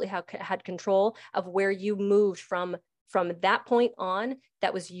absolutely had control of where you moved from that point on.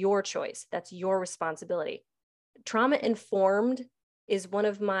 That was your choice. That's your responsibility. Trauma informed is one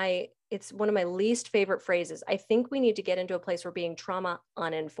of my least favorite phrases. I think we need to get into a place where being trauma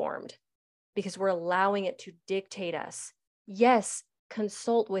uninformed, because we're allowing it to dictate us. Yes,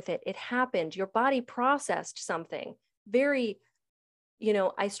 consult with it. It happened. Your body processed something very,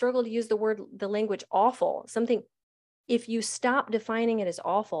 I struggle to use the language awful. Something, if you stop defining it as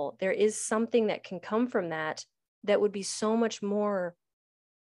awful, there is something that can come from that would be so much more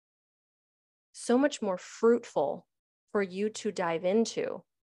fruitful for you to dive into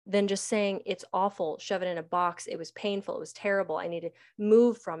than just saying it's awful, shove it in a box. It was painful. It was terrible. I need to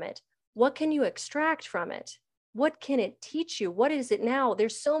move from it. What can you extract from it? What can it teach you? What is it now?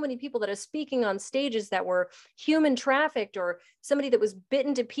 There's so many people that are speaking on stages that were human trafficked, or somebody that was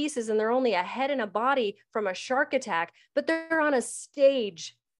bitten to pieces and they're only a head and a body from a shark attack, but they're on a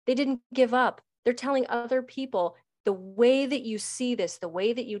stage. They didn't give up. They're telling other people, the way that you see this, the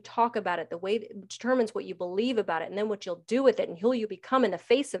way that you talk about it, the way that determines what you believe about it, and then what you'll do with it and who you become in the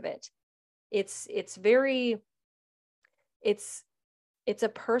face of it. It's a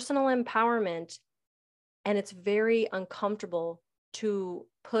personal empowerment, and it's very uncomfortable to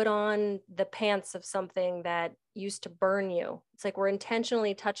put on the pants of something that used to burn you. It's like we're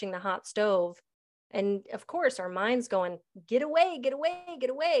intentionally touching the hot stove. And of course, our mind's going, get away, get away, get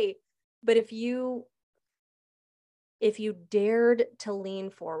away. But if you dared to lean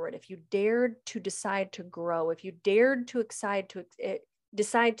forward, if you dared to decide to grow, if you dared to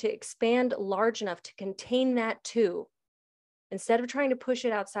decide to expand large enough to contain that too, instead of trying to push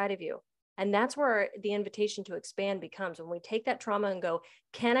it outside of you. And that's where the invitation to expand becomes, when we take that trauma and go,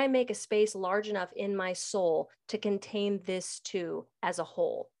 can I make a space large enough in my soul to contain this too as a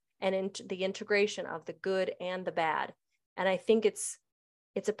whole, and into the integration of the good and the bad. And I think it's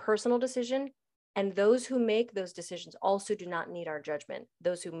a personal decision. And those who make those decisions also do not need our judgment.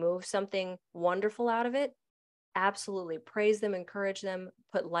 Those who move something wonderful out of it, absolutely praise them, encourage them,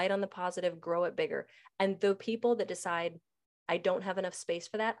 put light on the positive, grow it bigger. And the people that decide, I don't have enough space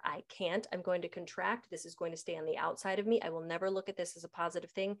for that, I can't, I'm going to contract, this is going to stay on the outside of me, I will never look at this as a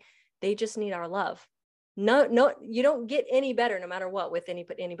positive thing, they just need our love. No, you don't get any better no matter what with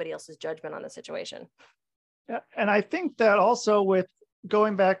anybody else's judgment on the situation. Yeah, and I think that also, with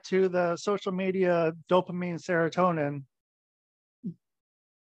going back to the social media dopamine, serotonin,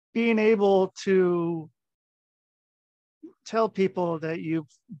 being able to tell people that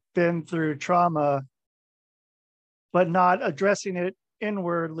you've been through trauma, but not addressing it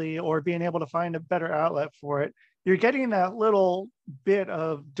inwardly or being able to find a better outlet for it, you're getting that little bit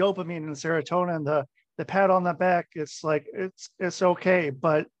of dopamine and serotonin, the pat on the back. It's like, it's okay.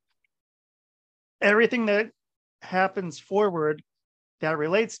 But everything that happens forward that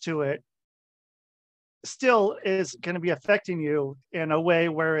relates to it still is going to be affecting you in a way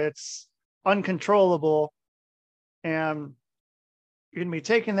where it's uncontrollable, and you're going to be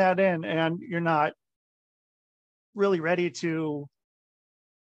taking that in, and you're not really ready to,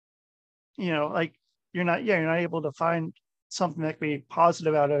 like, you're not able to find something that could be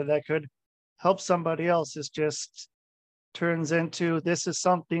positive out of it that could help somebody else. It just turns into, this is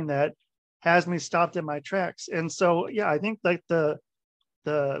something that has me stopped in my tracks. And so, yeah, I think like the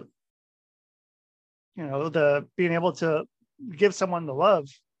being able to give someone the love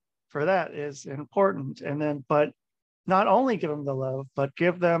for that is important. And then, but not only give them the love, but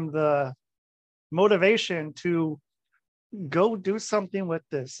give them the motivation to go do something with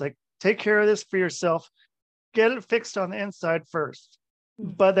this. Like, take care of this for yourself, get it fixed on the inside first,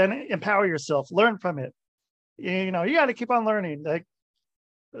 but then empower yourself, learn from it. You got to keep on learning. Like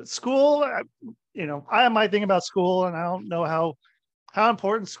school, I have my thing about school, and I don't know how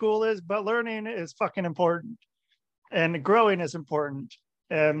important school is, but learning is fucking important, and growing is important,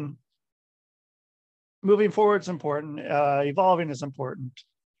 and moving forward is important, evolving is important.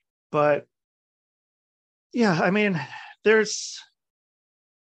 But yeah, I mean, there's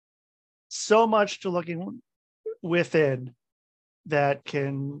so much to looking within that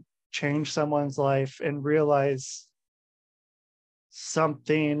can change someone's life, and realize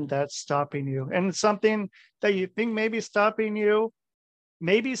something that's stopping you, and something that you think may be stopping you,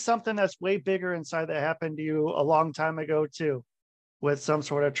 maybe something that's way bigger inside that happened to you a long time ago too, with some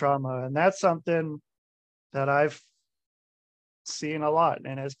sort of trauma. And that's something that I've seen a lot,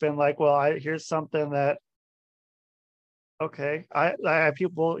 and it's been like, well, here's something that, okay, I have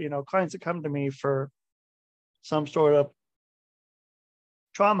people, clients that come to me for some sort of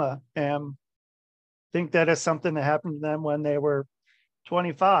trauma, and think that is something that happened to them when they were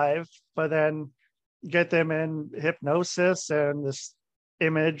 25, but then get them in hypnosis, and this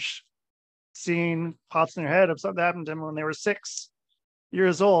image scene pops in their head of something that happened to them when they were 6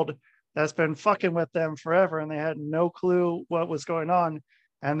 years old, that's been fucking with them forever, and they had no clue what was going on,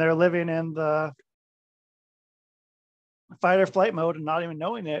 and they're living in the fight or flight mode and not even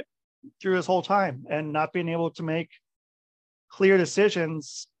knowing it through this whole time, and not being able to make clear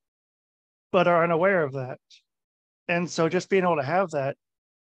decisions, but are unaware of that. And so just being able to have that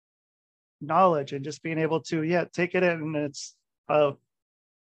knowledge, and just being able to take it in, and it's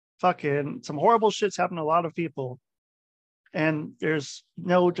fucking some horrible shit's happened to a lot of people, and there's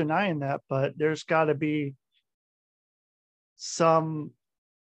no denying that, but there's got to be some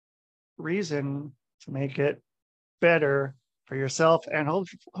reason to make it better for yourself, and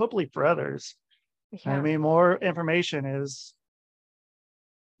hopefully for others. Yeah. I mean, more information is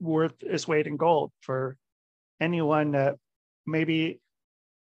worth its weight in gold for anyone that maybe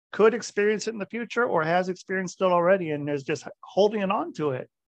could experience it in the future, or has experienced it already and is just holding on to it.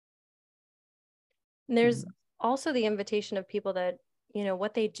 And there's also the invitation of people that,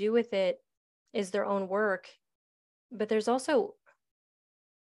 what they do with it is their own work. But there's also,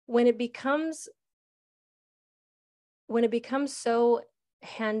 when it becomes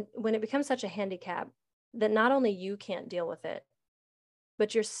such a handicap that not only you can't deal with it,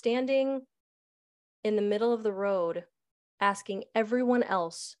 but you're standing in the middle of the road asking everyone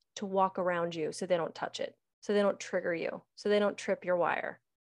else to walk around you so they don't touch it, so they don't trigger you, so they don't trip your wire,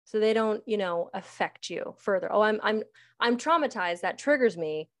 so they don't, affect you further. Oh, I'm traumatized. That triggers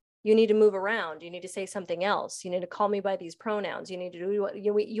me. You need to move around. You need to say something else. You need to call me by these pronouns. You need to do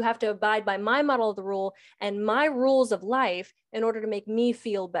what you have to abide by my model of the rule and my rules of life in order to make me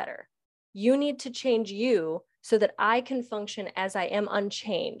feel better. You need to change you so that I can function as I am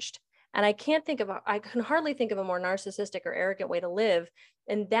unchanged. And I can hardly think of a more narcissistic or arrogant way to live.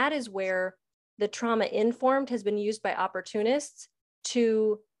 And that is where the trauma informed has been used by opportunists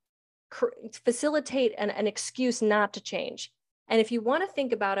to facilitate an excuse not to change. And if you want to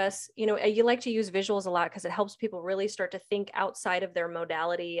think about us, you like to use visuals a lot because it helps people really start to think outside of their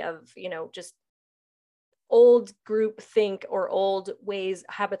modality of, just old group think or old ways,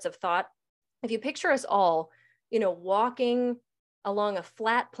 habits of thought. If you picture us all, walking along a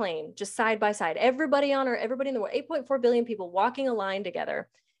flat plane, just side by side, everybody in the world, 8.4 billion people walking a line together.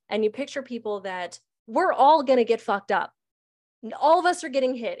 And you picture people that we're all going to get fucked up. All of us are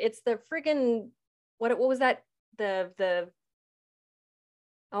getting hit. It's the freaking, what was that?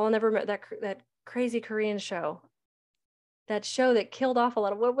 I'll never remember that crazy Korean show. That show that killed off a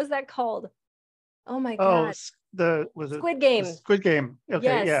lot of, what was that called? Oh my God. Squid Game. The Squid Game. Okay,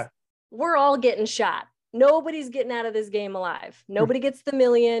 yes. Yeah. We're all getting shot. Nobody's getting out of this game alive. Nobody gets the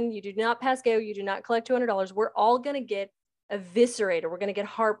million. You do not pass go. You do not collect $200. We're all going to get eviscerated. We're going to get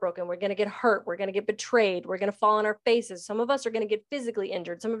heartbroken. We're going to get hurt. We're going to get betrayed. We're going to fall on our faces. Some of us are going to get physically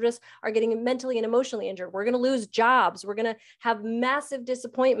injured. Some of us are getting mentally and emotionally injured. We're going to lose jobs. We're going to have massive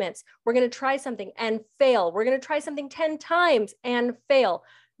disappointments. We're going to try something and fail. We're going to try something 10 times and fail.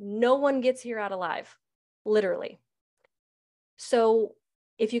 No one gets here out alive, literally. So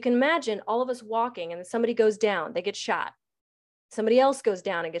if you can imagine all of us walking and somebody goes down, they get shot. Somebody else goes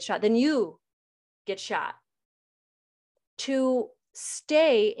down and gets shot. Then you get shot. To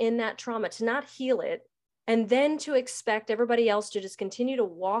stay in that trauma, to not heal it, and then to expect everybody else to just continue to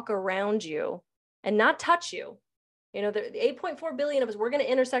walk around you and not touch you. The 8.4 billion of us, we're going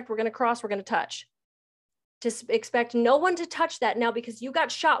to intersect, we're going to cross, we're going to touch. To expect no one to touch that now because you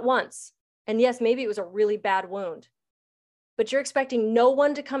got shot once. And yes, maybe it was a really bad wound. But you're expecting no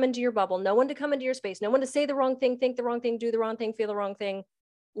one to come into your bubble, no one to come into your space, no one to say the wrong thing, think the wrong thing, do the wrong thing, feel the wrong thing,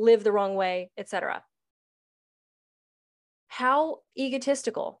 live the wrong way, etc. How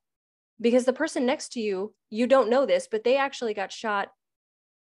egotistical. Because the person next to you, you don't know this, but they actually got shot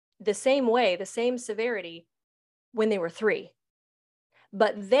the same way, the same severity when they were 3.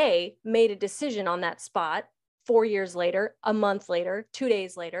 But they made a decision on that spot 4 years later, a month later, 2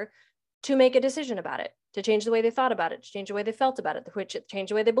 days later, to make a decision about it, to change the way they thought about it, to change the way they felt about it, to change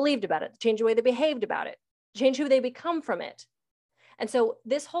the way they believed about it, to change the way they behaved about it, to change who they become from it. And so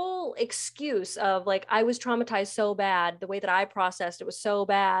this whole excuse of like, I was traumatized so bad, the way that I processed it was so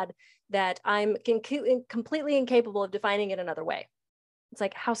bad that I'm completely incapable of defining it another way. It's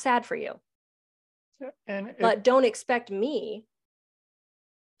like, how sad for you. But don't expect me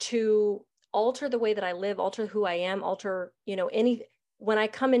to alter the way that I live, alter who I am, alter, when I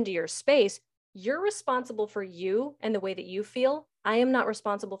come into your space, you're responsible for you and the way that you feel. I am not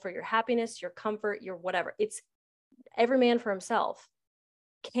responsible for your happiness, your comfort, your whatever. It's every man for himself.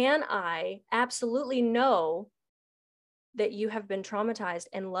 Can I absolutely know that you have been traumatized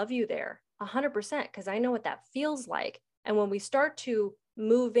and love you there 100%? Because I know what that feels like. And when we start to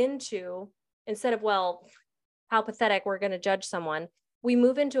move into, instead of, well, how pathetic, we're going to judge someone, we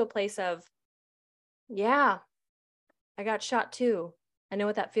move into a place of, yeah, I got shot too. I know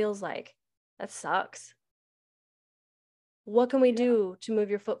what that feels like. That sucks. What can we do to move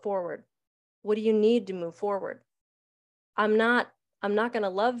your foot forward? What do you need to move forward? I'm not going to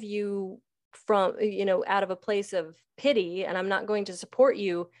love you from, out of a place of pity, and I'm not going to support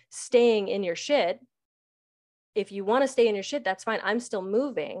you staying in your shit. If you want to stay in your shit, that's fine. I'm still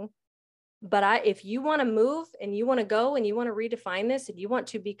moving. But if you want to move and you want to go and you want to redefine this, if you want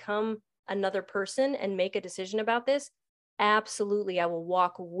to become another person and make a decision about this, absolutely, I will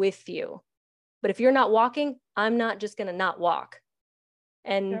walk with you. But if you're not walking, I'm not just going to not walk.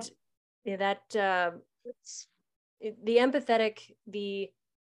 And that the empathetic, the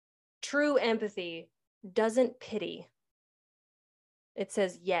true empathy doesn't pity. It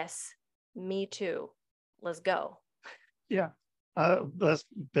says, yes, me too. Let's go. Yeah. Let's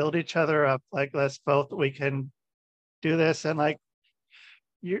build each other up. Like, we can do this. And like,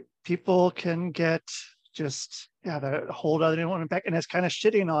 people can get just, to hold other one back. And it's kind of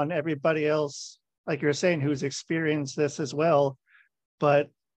shitting on everybody else, like you're saying, who's experienced this as well. But,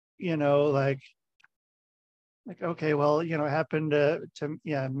 like, like, okay, well, it happened to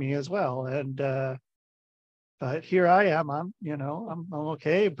yeah, me as well. And but here I am. I'm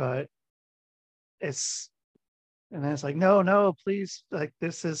okay, but it's and then it's like, no, please, like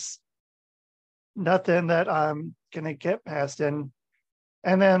this is nothing that I'm gonna get past. And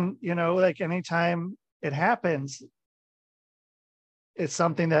then, like anytime it happens, it's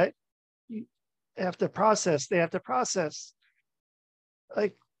something that you have to process. They have to process,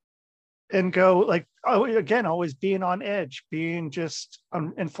 like, and go like, oh, again, always being on edge, being just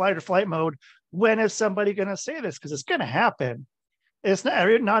in fight or flight mode. When is somebody going to say this? Because it's going to happen. It's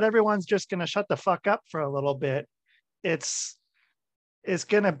not everyone's just going to shut the fuck up for a little bit. It's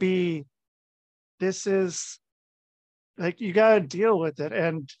going to be, this is like, you got to deal with it.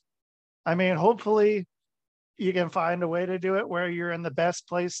 And I mean, hopefully you can find a way to do it where you're in the best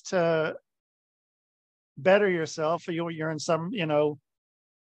place to better yourself. You're in some,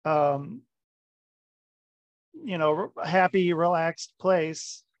 um, happy, relaxed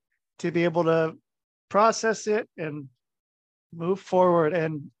place to be able to process it and move forward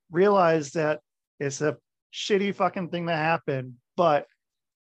and realize that it's a shitty fucking thing that happened, but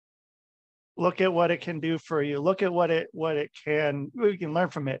look at what it can do for you. Look at what we can learn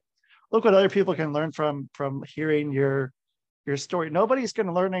from it. Look what other people can learn from hearing your story. Nobody's going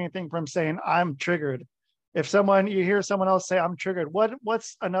to learn anything from saying I'm triggered. If you hear someone else say I'm triggered,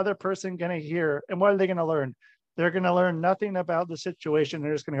 what's another person going to hear, and what are they going to learn? They're going to learn nothing about the situation.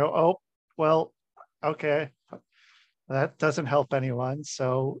 They're just going to go, oh, well, okay, that doesn't help anyone.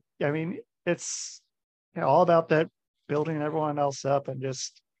 So I mean, it's all about that, building everyone else up and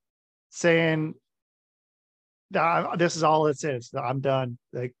just saying, this is all it is. I'm done.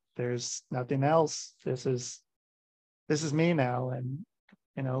 Like there's nothing else. This is me now. And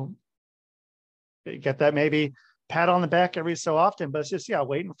you get that maybe pat on the back every so often, but it's just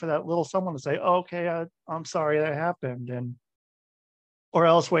waiting for that little someone to say, oh, okay, I'm sorry that happened. And or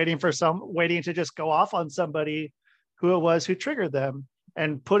else waiting to just go off on somebody who it was who triggered them,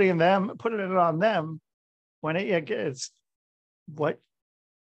 and putting it on them when it's what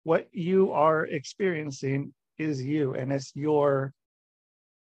you are experiencing is you, and it's your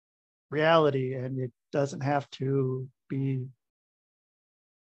reality, and it doesn't have to be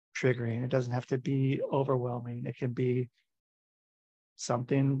triggering. It doesn't have to be overwhelming. It can be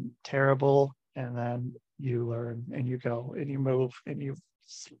something terrible, and then you learn and you go and you move and you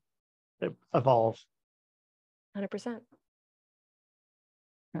evolve. 100%.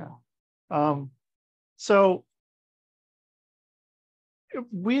 Yeah. So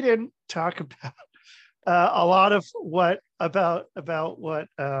we didn't talk about a lot of what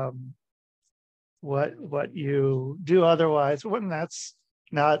you do otherwise, when that's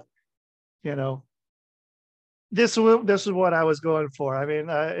not, this is what I was going for. I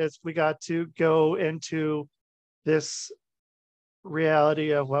mean, we got to go into this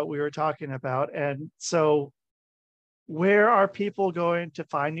reality of what we were talking about. And so where are people going to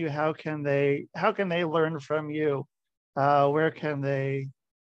find you? How can they learn from you? Where can they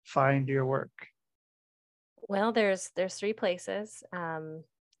find your work? Well, there's 3 places.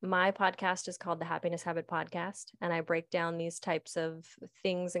 My podcast is called the Happiness Habit Podcast, and I break down these types of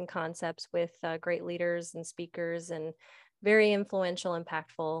things and concepts with great leaders and speakers and very influential,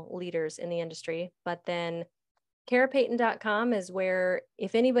 impactful leaders in the industry. But then carapayton.com is where,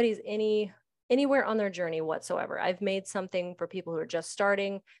 if anybody's anywhere on their journey whatsoever, I've made something for people who are just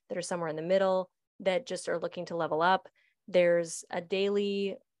starting, that are somewhere in the middle, that just are looking to level up. There's a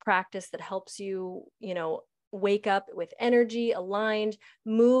daily practice that helps you, wake up with energy, aligned,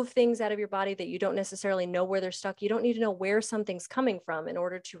 move things out of your body that you don't necessarily know where they're stuck. You don't need to know where something's coming from in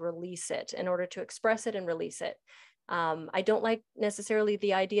order to release it, in order to express it and release it. I don't like necessarily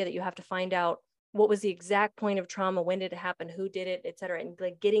the idea that you have to find out what was the exact point of trauma, when did it happen, who did it, et cetera, and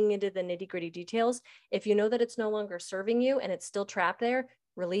like getting into the nitty gritty details. If you know that it's no longer serving you and it's still trapped there,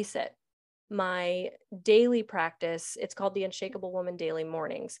 release it. My daily practice, it's called the Unshakable Woman Daily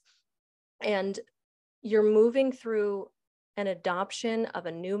Mornings. And you're moving through an adoption of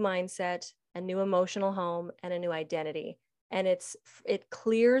a new mindset, a new emotional home, and a new identity. And it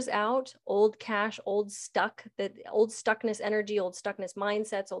clears out old cache, old stuckness energy, old stuckness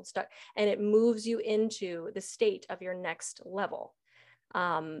mindsets, and it moves you into the state of your next level.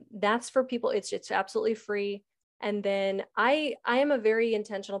 That's for people. It's absolutely free. And then I am a very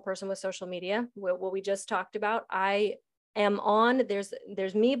intentional person with social media. What we just talked about, I am on,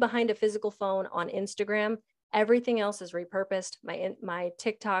 there's me behind a physical phone on Instagram. Everything else is repurposed. My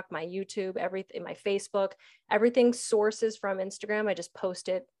TikTok, my YouTube, everything, my Facebook, everything sources from Instagram. I just post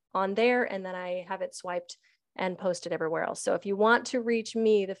it on there, and then I have it swiped and post it everywhere else. So if you want to reach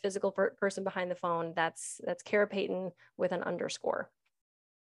me, the physical person behind the phone, that's Kara Payton with an underscore.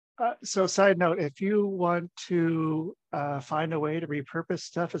 So side note, if you want to find a way to repurpose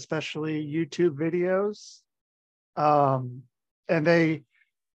stuff, especially YouTube videos, and they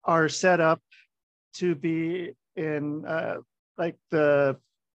are set up to be in like like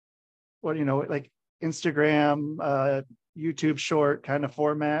Instagram, YouTube short kind of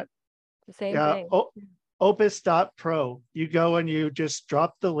format. The same thing. Opus.pro. You go and you just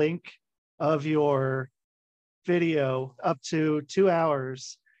drop the link of your video up to 2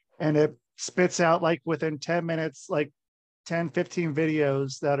 hours, and it spits out like within 10 minutes, like 10, 15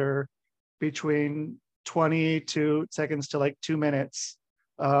 videos that are between 22 seconds to like 2 minutes,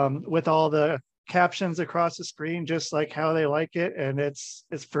 with all the captions across the screen, just like how they like it. And it's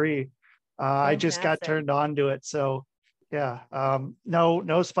free. I just got turned on to it. So yeah,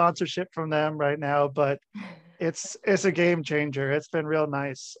 no sponsorship from them right now, but it's a game changer. It's been real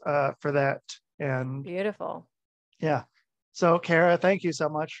nice for that. And beautiful. Yeah. So Kara, thank you so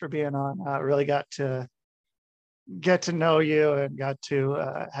much for being on. Really got to get to know you and got to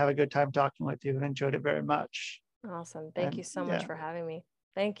have a good time talking with you, and enjoyed it very much. Awesome. Thank you so much for having me.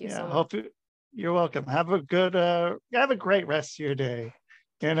 Thank you so much. Hope you're welcome. Have a great rest of your day.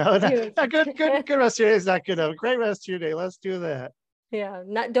 You know, a good rest of your day is not good. A great rest of your day. Let's do that. Yeah.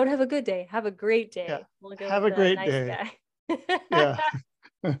 Don't have a good day. Have a great day. Yeah. We'll go have a great nice day. Guy. Yeah.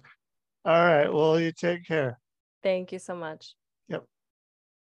 All right. Well, you take care. Thank you so much. Yep.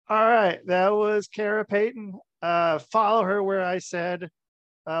 All right. That was Kara Payton. Follow her where I said,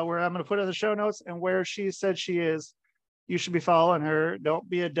 where I'm going to put in the show notes, and where she said she is. You should be following her. Don't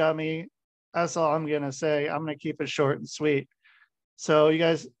be a dummy. That's all I'm going to say. I'm going to keep it short and sweet. So you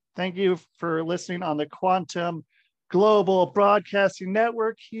guys, thank you for listening on the Quantum Global Broadcasting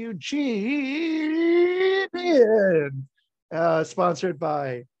Network, Eugene, sponsored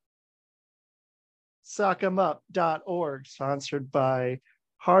by Sock'emUp.org, sponsored by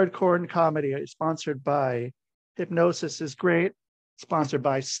Hardcore and Comedy, sponsored by Hypnosis is Great, sponsored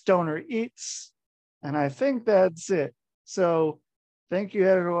by Stoner Eats, and I think that's it. So thank you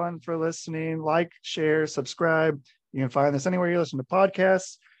everyone for listening. Like, share, subscribe. You can find this anywhere you listen to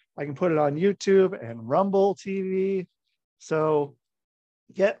podcasts. I can put it on YouTube and Rumble TV. So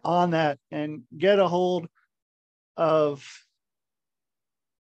get on that and get a hold of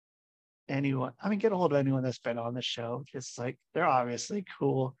anyone. I mean, get a hold of anyone that's been on the show. Just like, they're obviously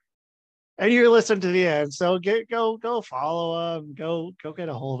cool. And you're listening to the end. So go follow them. Go get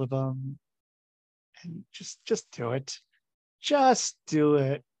a hold of them. And just do it. Just do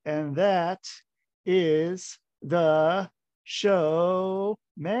it. And that is the show,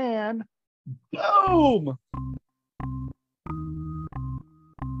 man. Boom.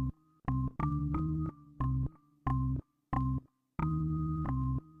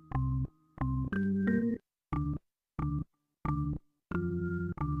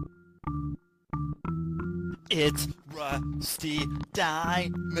 It's Rusty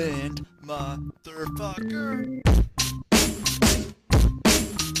Diamond, motherfucker.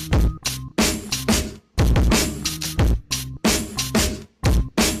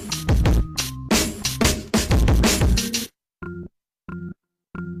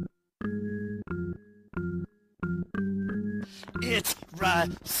 It's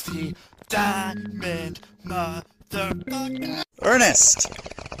Rusty Diamond, motherfucker. Ernest!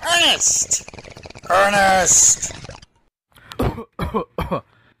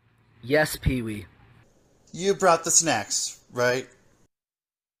 Yes, Pee-wee. You brought the snacks, right?